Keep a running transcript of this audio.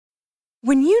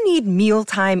When you need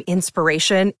mealtime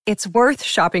inspiration, it's worth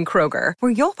shopping Kroger,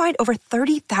 where you'll find over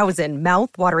 30,000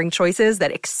 mouth-watering choices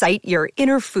that excite your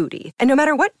inner foodie. And no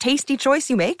matter what tasty choice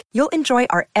you make, you'll enjoy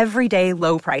our everyday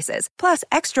low prices, plus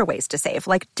extra ways to save,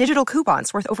 like digital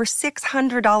coupons worth over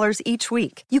 $600 each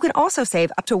week. You can also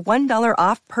save up to $1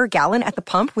 off per gallon at the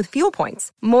pump with fuel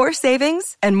points. More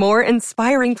savings and more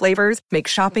inspiring flavors make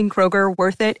shopping Kroger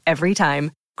worth it every time.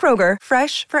 Kroger,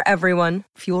 fresh for everyone.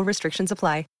 Fuel restrictions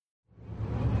apply.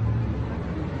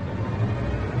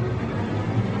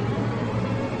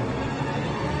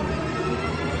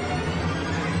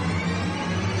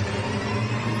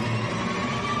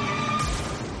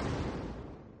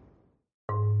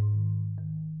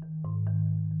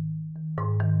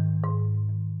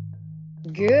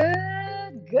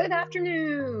 Good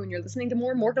afternoon. You're listening to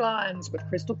more Morgellons with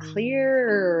Crystal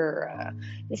Clear.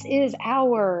 This is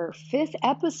our 5th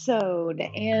episode,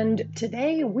 and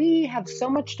today we have so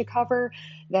much to cover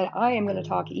that I am going to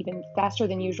talk even faster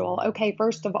than usual. Okay,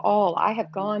 first of all, I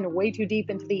have gone way too deep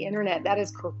into the internet. That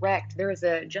is correct. There is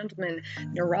a gentleman,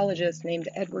 neurologist named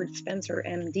Edward Spencer,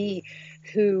 MD,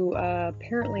 who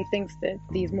apparently thinks that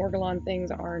these Morgellon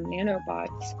things are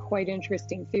nanobots. Quite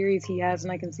interesting theories he has,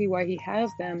 and I can see why he has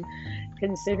them,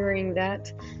 considering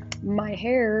that my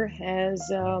hair has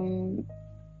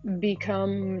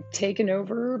become taken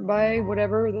over by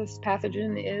whatever this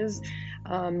pathogen is.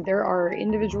 There are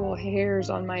individual hairs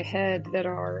on my head that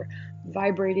are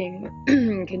vibrating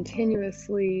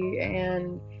continuously,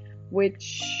 and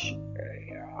which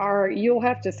are, you'll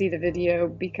have to see the video,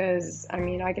 because I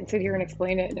mean, I can sit here and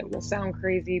explain it and it will sound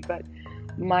crazy, but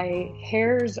my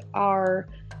hairs are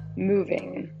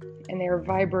moving and they're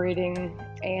vibrating,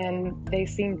 and they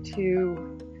seem to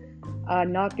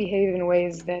not behave in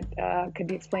ways that could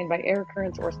be explained by air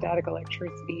currents or static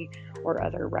electricity or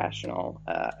other rational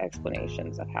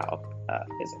explanations of how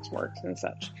physics works and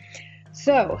such.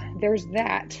 So there's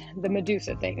that, the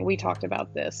Medusa thing. We talked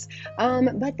about this.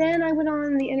 But then I went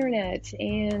on the internet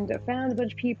and found a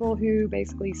bunch of people who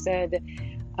basically said,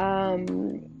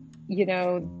 you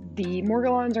know, the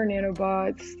Morgellons are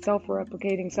nanobots,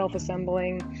 self-replicating,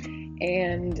 self-assembling,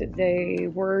 and they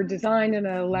were designed in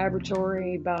a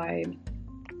laboratory by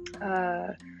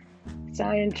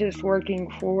scientists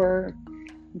working for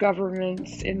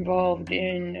governments involved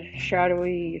in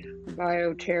shadowy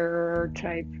bioterror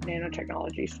type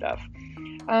nanotechnology stuff.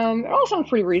 It all sounds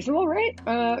pretty reasonable, right?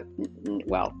 Well,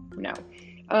 no.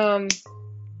 Of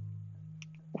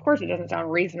course it doesn't sound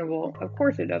reasonable. Of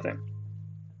course it doesn't.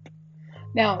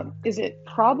 Now, is it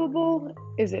probable?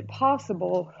 Is it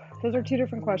possible? Those are two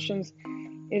different questions.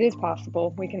 It is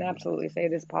possible. We can absolutely say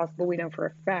it is possible. We know for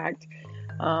a fact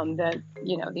that,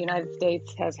 you know, the United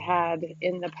States has had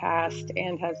in the past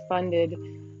and has funded,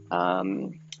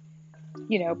 you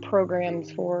know, programs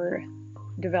for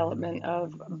development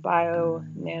of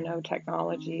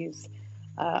bio-nanotechnologies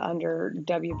under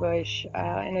W. Bush,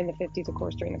 and in the 50s, of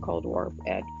course, during the Cold War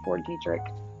at Fort Detrick.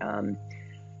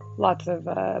 Lots of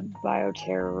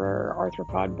bioterror,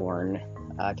 arthropod-borne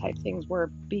type things were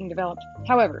being developed.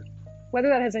 However, whether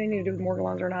that has anything to do with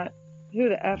Morgellons or not, who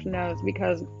the F knows,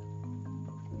 because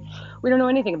we don't know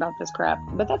anything about this crap.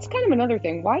 But that's kind of another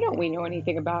thing. Why don't we know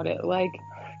anything about it? Like,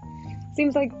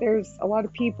 seems like there's a lot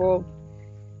of people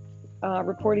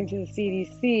reporting to the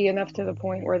CDC, enough to the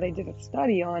point where they did a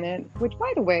study on it, which,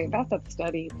 by the way, about that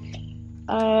study,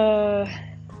 that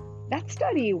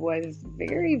study was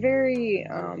very, very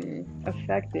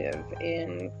effective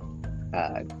in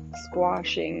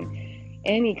squashing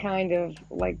any kind of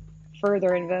like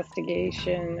further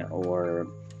investigation or,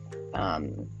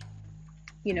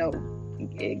 you know,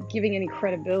 giving any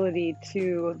credibility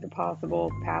to the possible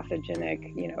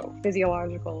pathogenic, you know,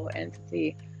 physiological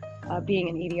entity being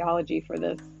an etiology for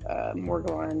this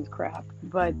Morgellons crap.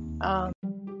 But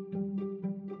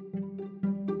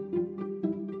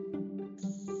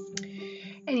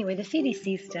anyway, the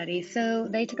CDC study, so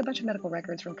they took a bunch of medical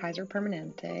records from Kaiser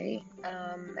Permanente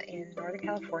in Northern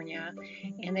California,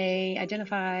 and they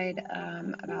identified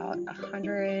about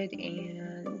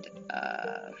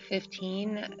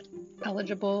 115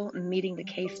 eligible, meeting the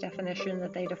case definition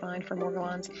that they defined for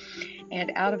Morgellons.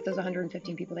 And out of those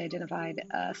 115 people they identified,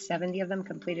 70 of them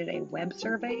completed a web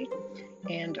survey,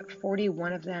 and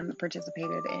 41 of them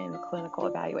participated in clinical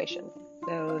evaluation.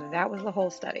 So that was the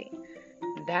whole study.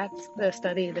 That's the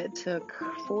study that took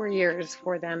 4 years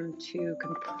for them to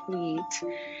complete,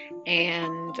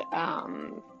 and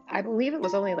I believe it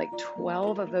was only like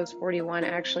 12 of those 41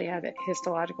 actually had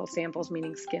histological samples,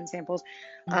 meaning skin samples,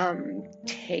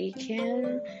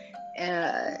 taken.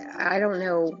 I don't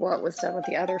know what was done with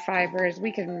the other fibers.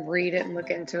 We can read it and look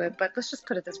into it, but let's just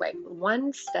put it this way.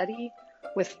 One study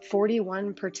with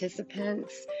 41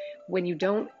 participants, when you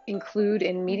don't include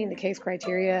in meeting the case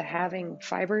criteria having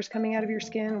fibers coming out of your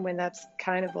skin, when that's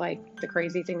kind of like the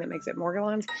crazy thing that makes it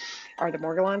Morgellons, or the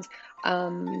Morgellons,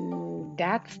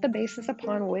 that's the basis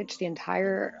upon which the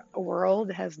entire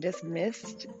world has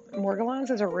dismissed Morgellons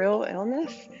as a real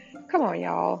illness. Come on,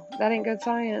 y'all. That ain't good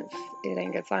science. It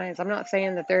ain't good science. I'm not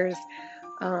saying that there's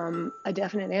a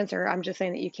definite answer. I'm just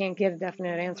saying that you can't get a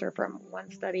definite answer from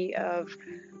one study of,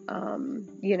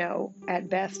 at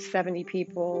best 70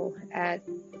 people, at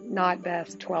not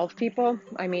best 12 people.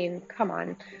 I mean, come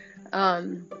on.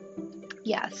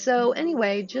 Yeah, so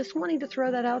anyway, just wanting to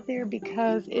throw that out there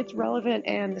because it's relevant,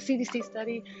 and the CDC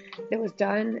study that was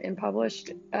done and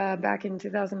published back in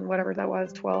 2000, whatever that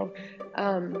was, 12,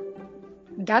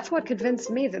 that's what convinced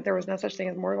me that there was no such thing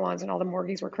as Morgellons and all the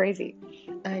Morgies were crazy.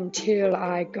 Until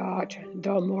I got the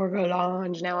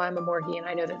Morgellons. Now I'm a Morgie and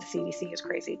I know that the CDC is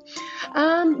crazy.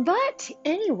 But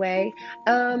anyway,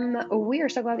 we are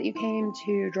so glad that you came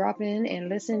to drop in and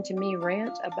listen to me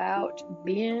rant about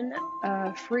being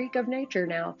a freak of nature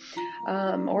now.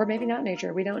 Or maybe not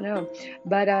nature, we don't know.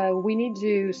 But we need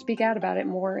to speak out about it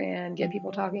more and get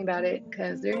people talking about it,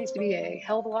 because there needs to be a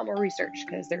hell of a lot more research,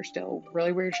 because there's still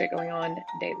really weird shit going on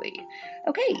daily.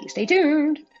 Okay, stay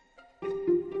tuned.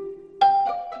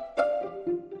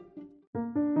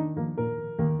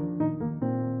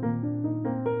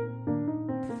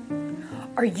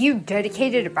 Are you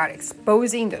dedicated about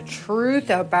exposing the truth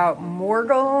about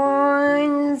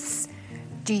Morgellons?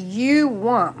 Do you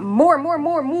want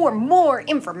more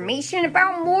information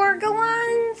about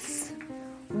Morgellons?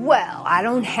 Well, I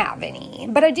don't have any,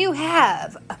 but I do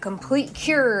have a complete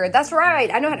cure. That's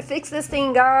right, I know how to fix this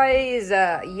thing, guys.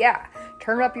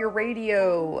 Turn up your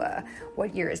radio.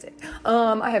 What year is it?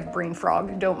 I have brain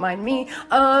frog, don't mind me.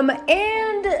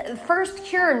 And first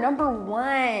cure, number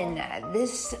 1.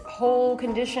 This whole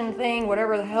condition thing,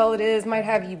 whatever the hell it is, might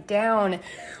have you down,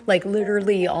 like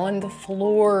literally on the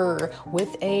floor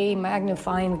with a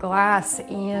magnifying glass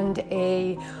and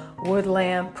a wood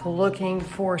lamp looking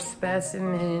for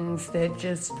specimens that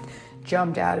just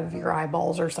jumped out of your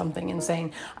eyeballs or something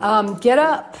insane. Get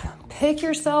up, pick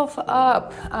yourself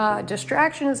up.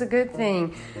 Distraction is a good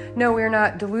thing. No, we're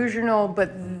not delusional,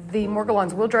 but the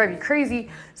Morgellons will drive you crazy.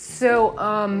 So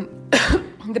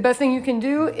the best thing you can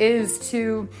do is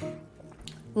to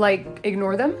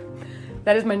ignore them.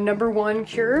 That is my number 1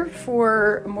 cure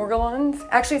for Morgellons.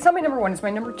 Actually, it's not my number 1, it's my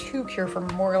number 2 cure for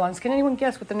Morgellons. Can anyone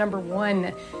guess what the number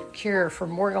 1 cure for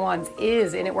Morgellons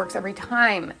is? And it works every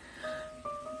time.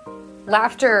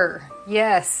 Laughter,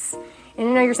 yes. And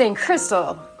I know you're saying,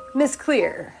 Crystal, Miss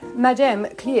Clear, Madame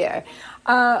Clear.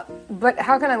 But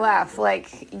how can I laugh?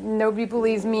 Nobody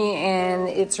believes me, and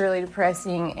it's really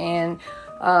depressing, and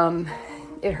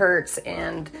it hurts,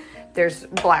 and there's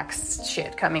black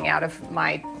shit coming out of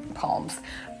my palms.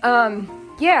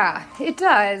 Yeah, it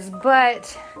does,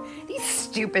 but these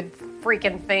stupid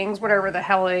freaking things, whatever the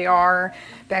hell they are,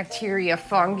 bacteria,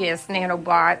 fungus,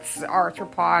 nanobots,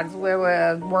 arthropods,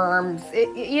 worms,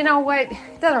 you know what?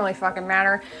 It doesn't really fucking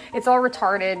matter. It's all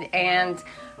retarded, and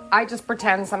I just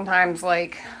pretend sometimes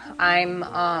I'm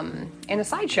in a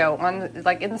sideshow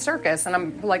in the circus, and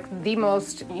I'm the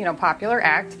most, popular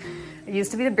act. I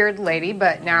used to be the bearded lady,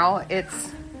 but now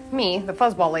it's me, the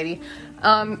fuzzball lady.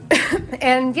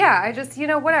 And yeah, I just,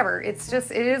 whatever. It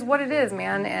is what it is,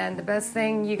 man. And the best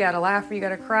thing, you gotta laugh or you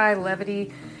gotta cry.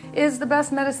 Levity is the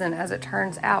best medicine, as it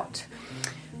turns out.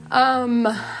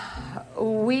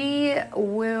 We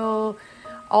will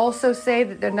also say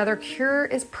that another cure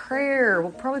is prayer.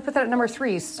 We'll probably put that at number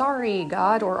 3. Sorry,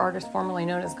 God, or artist formerly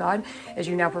known as God, as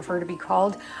you now prefer to be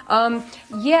called.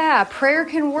 Yeah, prayer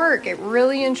can work. It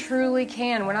really and truly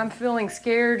can. When I'm feeling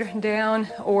scared, down,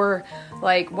 or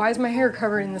why is my hair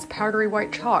covered in this powdery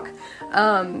white chalk?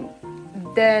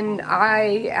 Then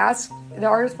I ask the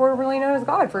artist formerly known as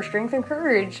God for strength and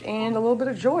courage and a little bit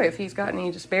of joy if he's got any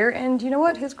to spare. And you know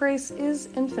what? His grace is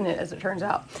infinite, as it turns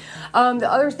out. The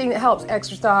other thing that helps,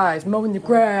 exercise, mowing the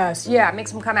grass. Yeah, it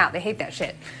makes them come out. They hate that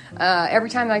shit. Every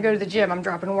time I go to the gym, I'm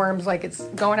dropping worms like it's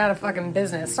going out of fucking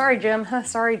business. Sorry, gym.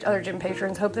 Sorry, other gym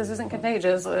patrons. Hope this isn't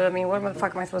contagious. What the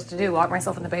fuck am I supposed to do? Lock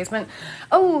myself in the basement?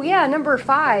 Oh, yeah, number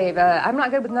 5. I'm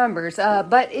not good with numbers.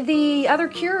 But the other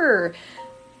cure...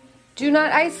 Do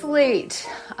not isolate.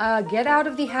 Get out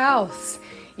of the house.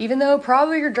 Even though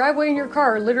probably your driveway and your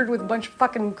car are littered with a bunch of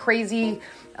fucking crazy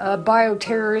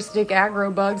bioterroristic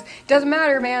aggro bugs. Doesn't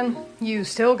matter, man. You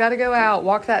still gotta go out.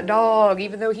 Walk that dog,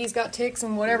 even though he's got ticks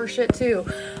and whatever shit too.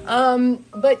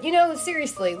 But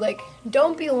seriously,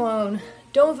 don't be alone.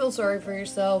 Don't feel sorry for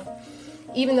yourself.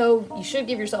 even though you should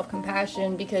give yourself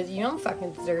compassion because you don't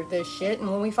fucking deserve this shit.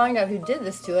 And when we find out who did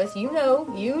this to us, you know,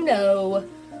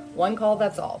 one call,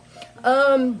 that's all.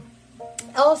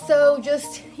 Also,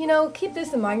 just, keep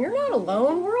this in mind. You're not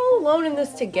alone. We're all alone in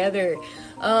this together.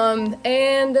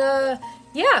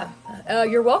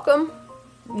 You're welcome.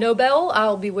 Nobel,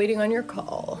 I'll be waiting on your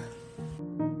call.